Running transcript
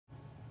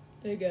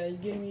Hey guys,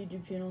 Getting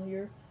YouTube channel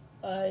here.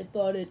 I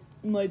thought it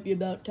might be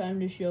about time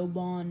to show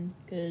Bon,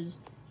 because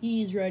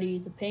he's ready,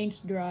 the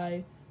paint's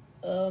dry.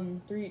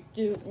 3,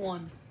 2,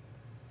 1.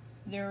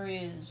 There he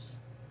is.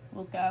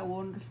 Look how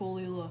wonderful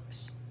he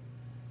looks.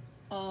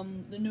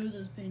 The nose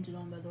is painted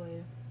on, by the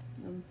way.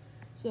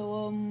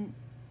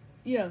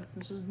 Yeah,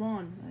 this is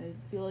Bon. I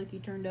feel like he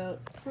turned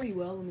out pretty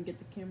well. Let me get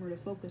the camera to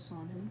focus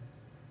on him.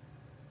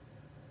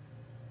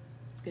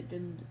 Get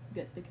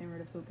the camera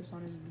to focus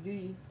on his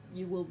beauty.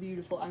 You will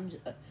beautiful. I'm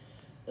just.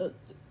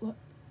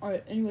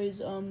 Alright,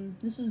 anyways,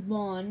 this is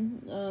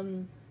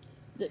Bon.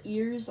 The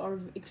ears are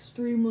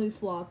extremely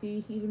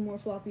floppy, even more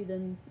floppy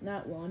than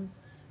that one,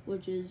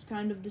 which is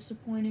kind of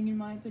disappointing in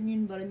my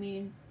opinion, but I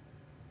mean,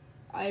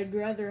 I'd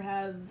rather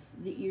have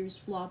the ears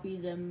floppy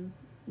than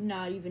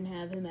not even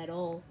have him at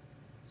all.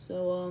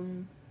 So,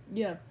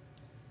 yeah.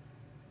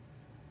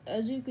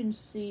 As you can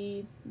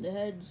see, the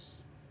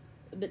head's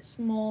a bit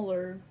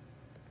smaller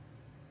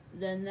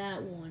than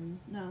that one.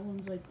 That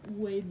one's like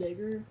way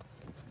bigger.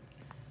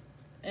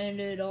 And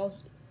it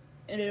also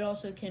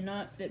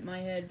cannot fit my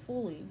head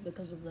fully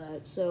because of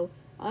that. So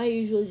I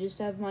usually just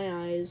have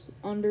my eyes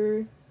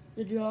under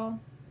the jaw,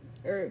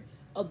 or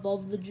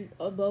above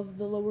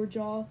the lower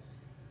jaw,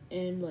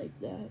 and like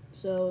that.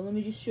 So let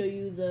me just show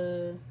you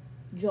the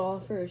jaw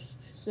first,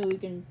 so we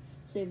can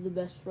save the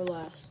best for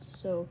last.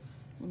 So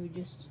let me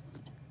just.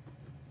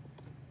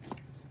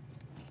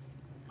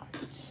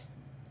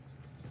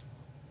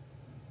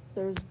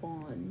 There's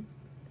Bon.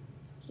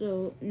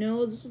 So now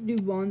let's do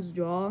Bon's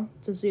jaw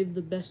to save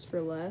the best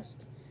for last.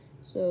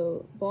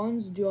 So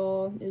Bon's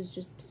jaw is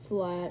just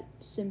flat,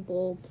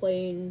 simple,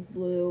 plain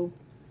blue,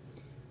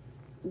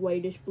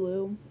 whitish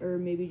blue, or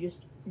maybe just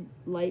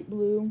light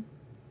blue.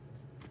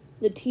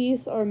 The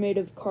teeth are made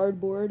of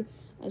cardboard,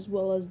 as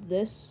well as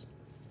this.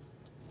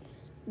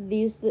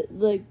 These,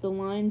 the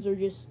lines are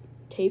just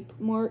tape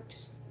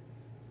marks,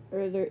 or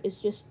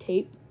it's just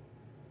tape.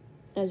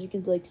 As you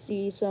can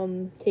see,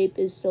 some tape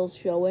is still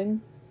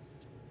showing.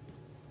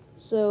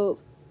 So,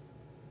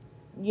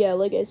 yeah,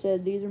 like I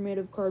said, these are made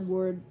of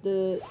cardboard.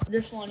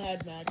 This one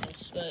had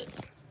madness, but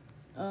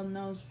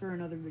that was for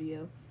another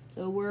video.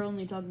 So we're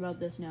only talking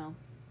about this now,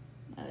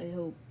 I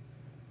hope.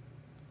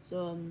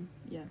 So,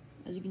 yeah,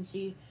 as you can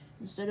see,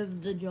 instead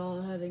of the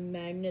jaw having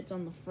magnets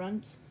on the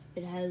front,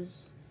 it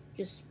has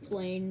just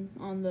plain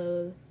on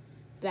the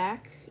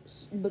back,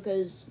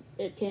 because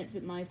it can't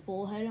fit my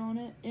full head on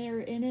it, or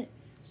in it.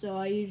 So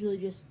I usually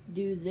just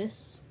do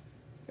this,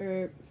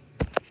 or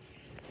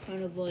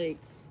kind of like,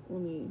 let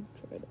me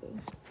try to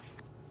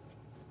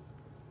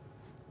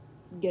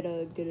get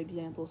a good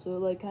example.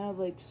 So it kind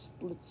of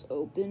splits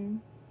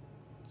open,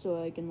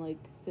 so I can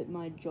fit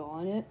my jaw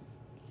in it,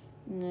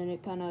 and then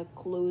it kind of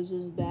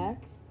closes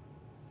back.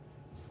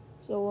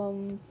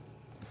 So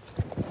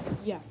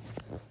yeah,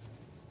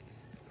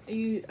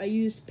 I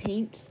used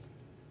paint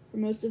for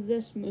most of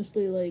this,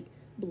 mostly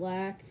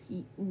black,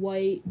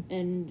 white,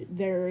 and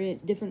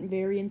different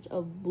variants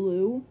of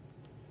blue,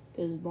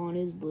 because Bon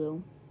is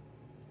blue.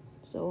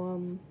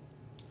 So,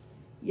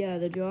 yeah,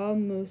 the jaw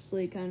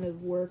mostly kind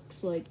of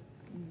works like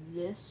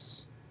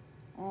this,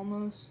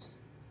 almost.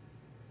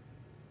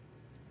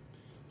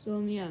 So,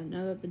 yeah,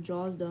 now that the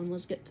jaw's done,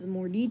 let's get to the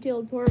more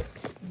detailed part,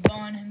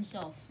 Bon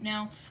himself.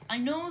 Now, I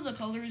know the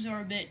colors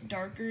are a bit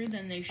darker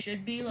than they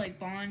should be,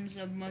 Bon's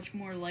a much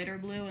more lighter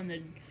blue, and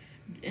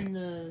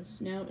the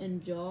snout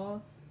and jaw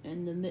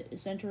and the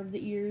center of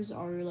the ears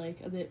are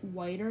a bit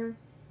whiter,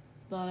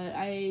 but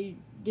I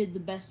did the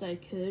best I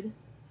could,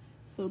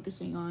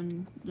 focusing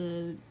on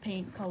the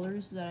paint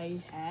colors that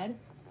I had.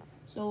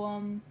 So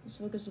let's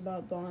focus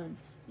about Bon.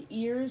 The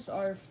ears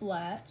are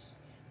flat.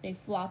 They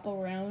flop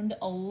around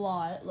a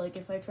lot.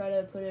 If I try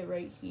to put it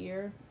right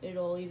here,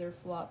 it'll either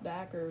flop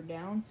back or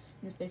down.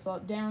 And if they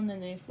flop down,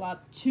 then they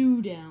flop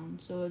 2 down.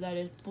 So that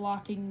is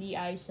blocking the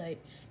eyesight.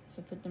 If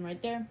I put them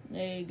right there,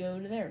 they go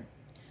to there.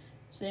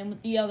 Same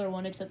with the other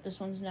one, except this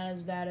one's not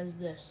as bad as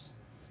this.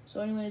 So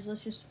anyways,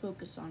 let's just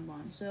focus on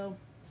Bon. So,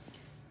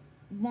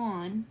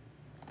 Bon,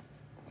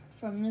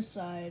 from this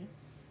side,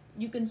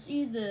 you can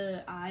see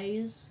the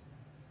eyes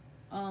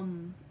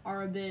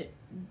are a bit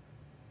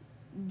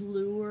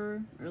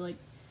bluer, or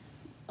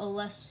a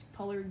less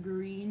colored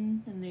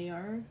green than they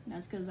are.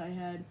 That's because I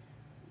had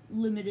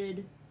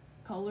limited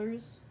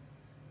colors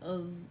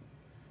of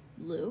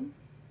blue.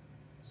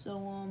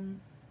 So,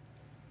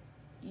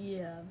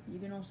 yeah, you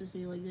can also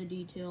see the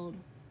detailed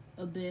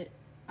a bit.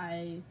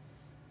 I'm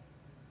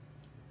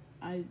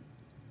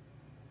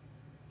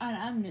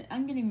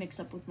getting mixed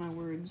up with my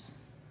words.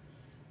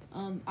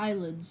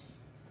 Eyelids,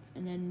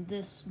 and then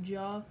this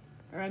jaw,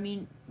 or I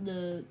mean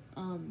the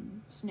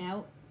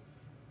snout.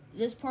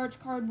 This part's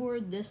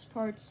cardboard. This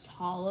part's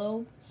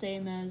hollow,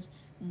 same as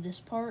this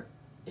part.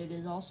 It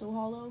is also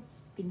hollow.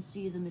 You can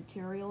see the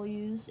material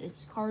used.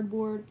 It's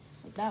cardboard,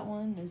 like that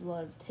one. There's a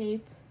lot of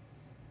tape.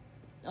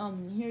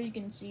 Here you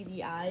can see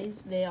the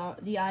eyes.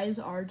 The eyes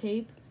are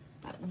tape.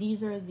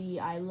 These are the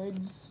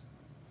eyelids.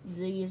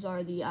 These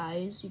are the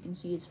eyes. You can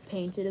see it's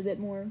painted a bit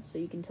more, so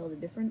you can tell the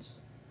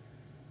difference,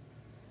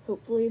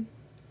 hopefully.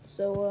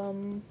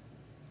 So,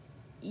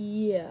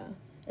 yeah.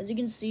 As you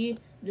can see,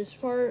 this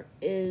part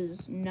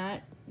is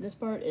not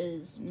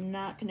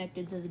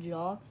connected to the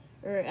jaw.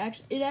 Or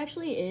it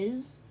actually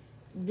is.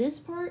 This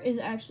part is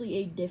actually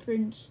a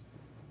different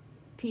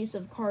piece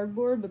of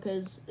cardboard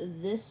because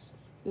this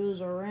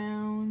goes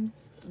around.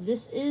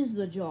 This is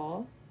the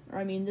jaw. Or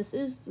I mean, this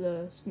is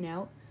the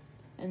snout,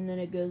 and then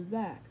it goes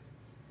back.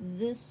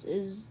 This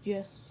is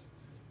just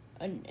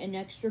an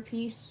extra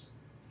piece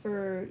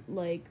for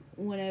like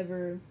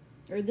whenever,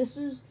 or this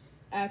is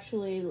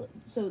actually,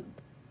 so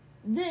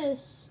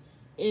this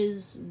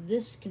is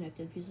this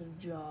connected piece of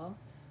jaw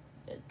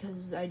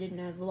because I didn't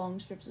have long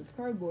strips of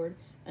cardboard,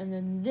 and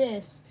then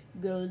this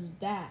goes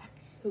back.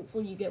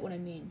 Hopefully you get what I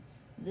mean.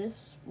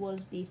 This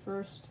was the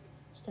first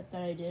step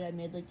that I did. I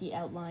made like the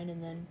outline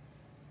and then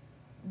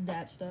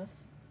that stuff.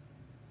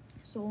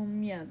 So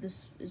yeah,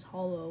 this is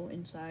hollow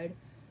inside.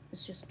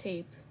 It's just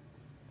tape.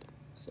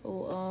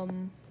 So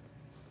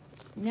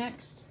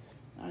next,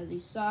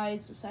 these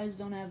sides. The sides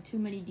don't have too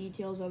many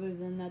details other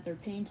than that they're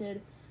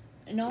painted.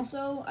 And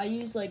also, I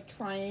use like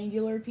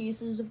triangular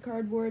pieces of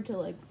cardboard to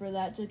like for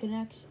that to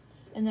connect.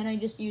 And then I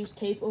just use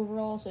tape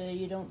overall so that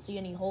you don't see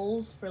any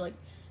holes for like,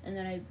 and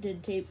then I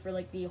did tape for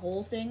like the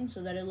whole thing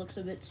so that it looks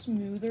a bit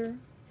smoother.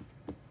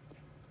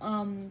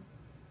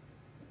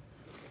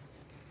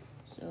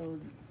 So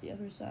the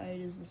other side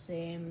is the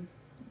same.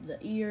 The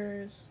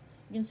ears,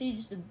 you can see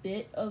just a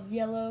bit of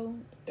yellow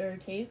or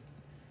tape.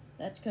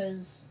 That's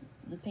because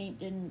the paint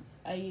didn't,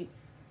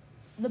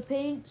 the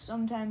paint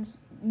sometimes,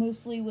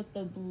 mostly with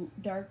the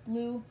dark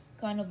blue,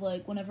 kind of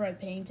like whenever I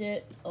paint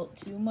it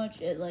too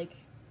much, it like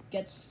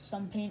gets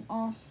some paint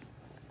off.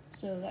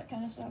 So that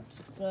kind of sucked.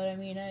 But I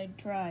mean, I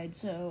tried,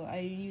 so I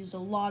used a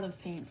lot of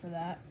paint for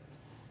that.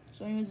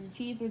 So anyways, the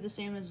teeth are the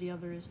same as the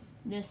others.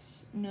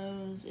 This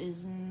nose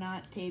is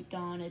not taped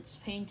on, it's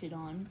painted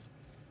on.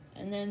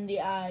 And then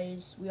the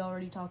eyes, we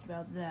already talked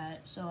about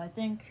that. So I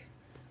think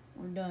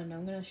we're done.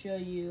 I'm going to show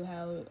you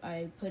how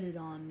I put it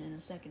on in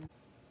a second.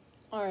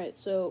 Alright,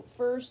 so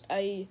first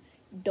I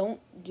don't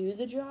do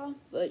the jaw,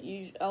 but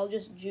I'll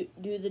just do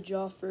the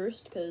jaw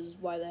first, because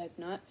why the heck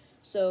not?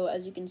 So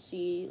as you can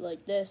see,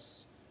 like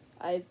this,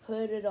 I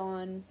put it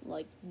on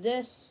like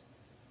this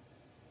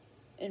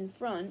in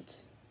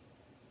front,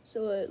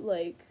 so it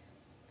like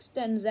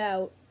extends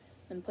out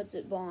and puts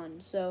it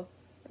on.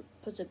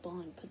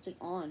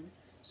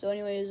 So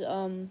anyways,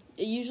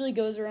 it usually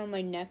goes around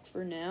my neck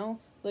for now,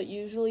 but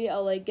usually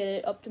I'll like get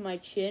it up to my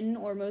chin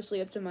or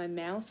mostly up to my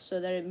mouth so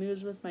that it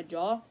moves with my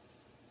jaw.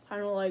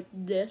 Kind of like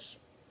this.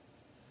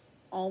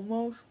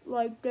 Almost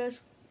like this.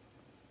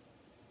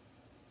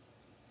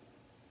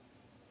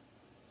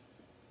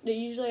 They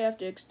usually have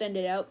to extend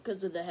it out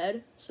because of the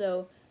head.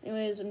 So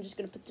anyways, I'm just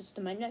going to put this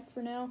to my neck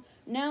for now.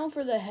 Now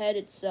for the head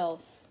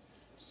itself.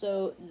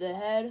 So the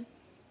head,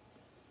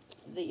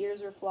 the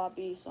ears are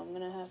floppy, so I'm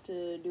going to have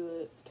to do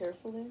it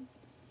carefully.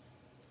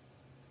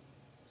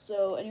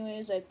 So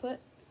anyways, I put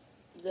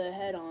the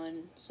head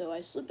on. So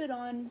I slip it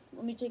on.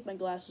 Let me take my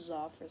glasses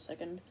off for a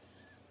second.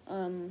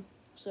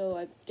 So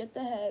I get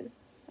the head.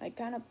 I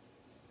kind of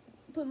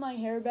put my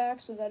hair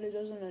back so that it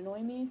doesn't annoy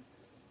me.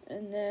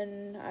 And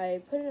then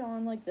I put it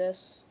on like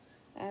this.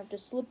 I have to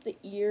slip the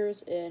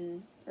ears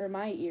in, or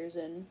my ears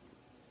in,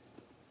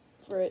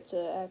 for it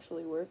to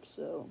actually work.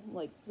 So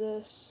like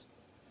this.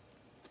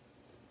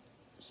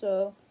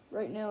 So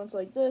right now it's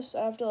like this.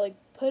 I have to like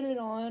put it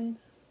on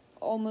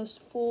almost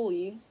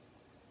fully.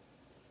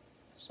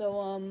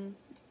 So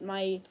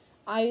my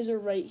eyes are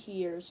right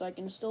here, so I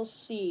can still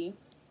see.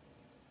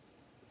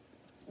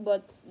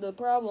 But the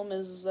problem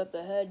is that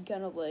the head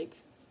kind of like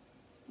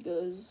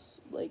goes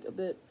like a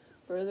bit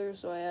further,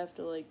 so I have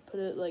to like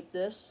put it like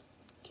this.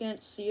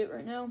 Can't see it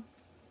right now.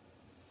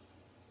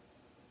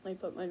 I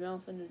put my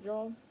mouth in the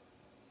jaw.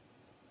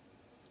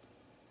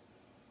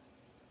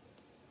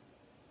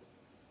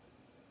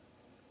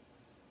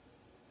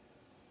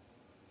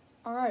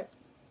 Alright.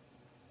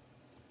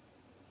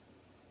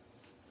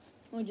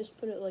 Let me just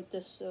put it like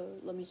this, so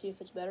let me see if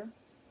it's better.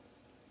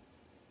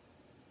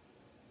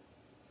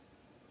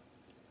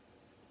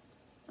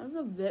 That's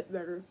a bit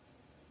better.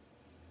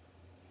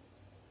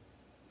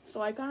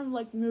 So I kind of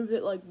like move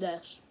it like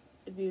this,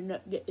 if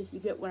you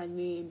get what I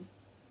mean.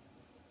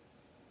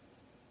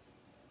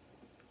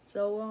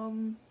 So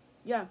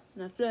yeah,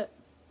 that's it.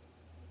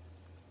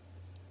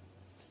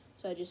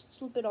 So I just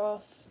slip it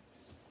off,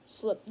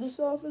 slip this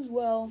off as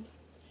well,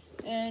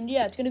 and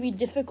yeah, it's gonna be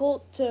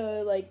difficult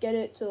to like get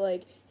it to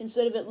like,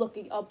 instead of it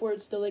looking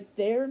upwards to like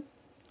there,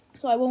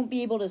 so I won't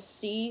be able to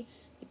see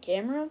the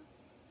camera.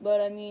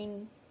 But I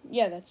mean,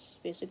 yeah, that's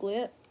basically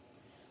it.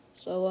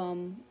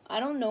 So,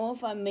 I don't know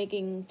if I'm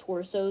making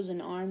torsos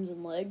and arms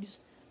and legs.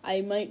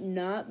 I might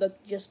not,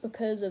 but just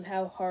because of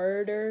how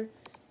harder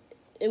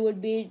it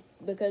would be,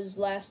 because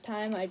last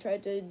time I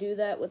tried to do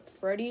that with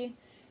Freddy,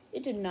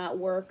 it did not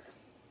work.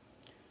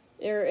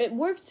 It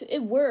worked,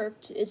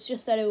 it's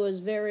just that it was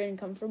very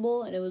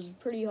uncomfortable, and it was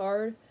pretty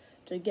hard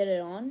to get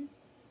it on.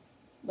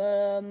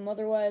 But,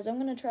 otherwise, I'm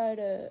gonna try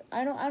to,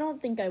 I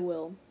don't think I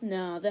will.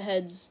 No, the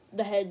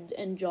head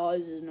and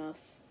jaws is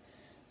enough.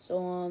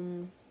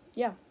 So,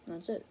 yeah,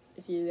 that's it.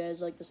 If you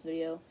guys like this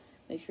video,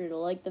 make sure to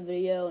like the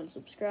video and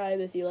subscribe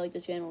if you like the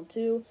channel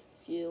too.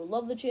 If you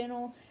love the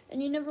channel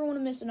and you never want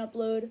to miss an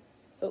upload,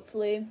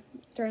 hopefully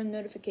turn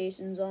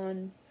notifications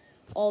on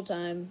all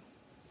time.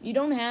 You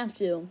don't have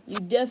to. You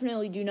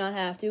definitely do not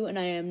have to, and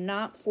I am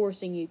not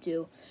forcing you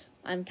to.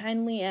 I'm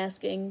kindly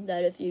asking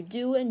that if you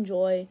do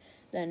enjoy,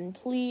 then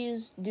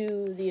please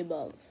do the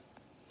above.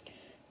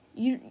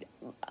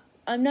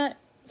 I'm not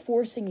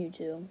forcing you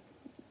to.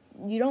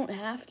 You don't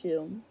have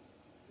to.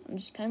 I'm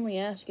just kindly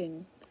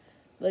asking.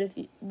 But if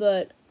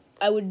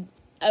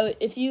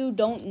you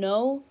don't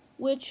know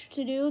which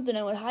to do, then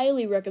I would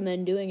highly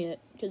recommend doing it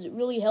because it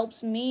really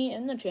helps me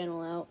and the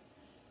channel out.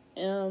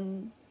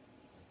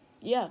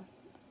 Yeah.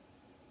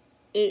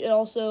 It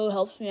also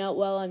helps me out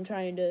while I'm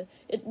trying to.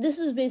 This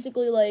is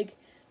basically like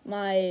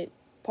my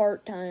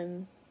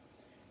part-time.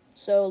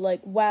 So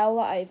like while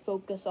I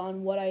focus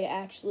on what I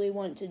actually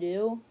want to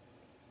do,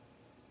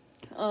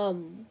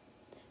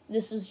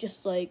 this is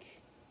just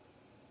like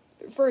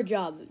for a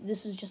job.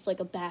 This is just like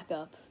a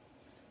backup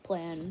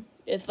plan.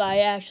 If I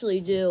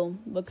actually do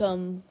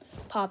become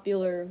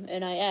popular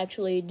and I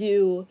actually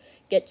do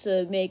get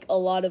to make a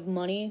lot of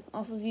money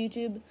off of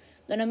YouTube,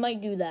 then I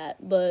might do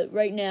that. But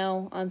right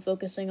now, I'm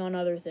focusing on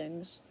other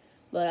things.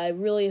 But I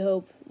really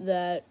hope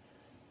that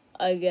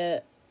I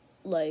get,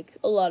 like,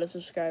 a lot of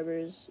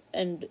subscribers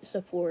and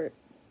support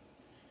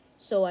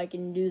so I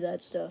can do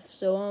that stuff.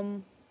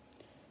 So,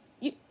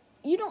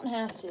 you don't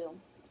have to.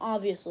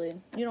 Obviously,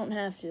 you don't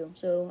have to.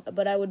 So,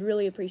 but I would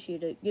really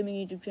appreciate it. Give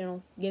me a YouTube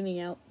channel. Gaming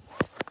out.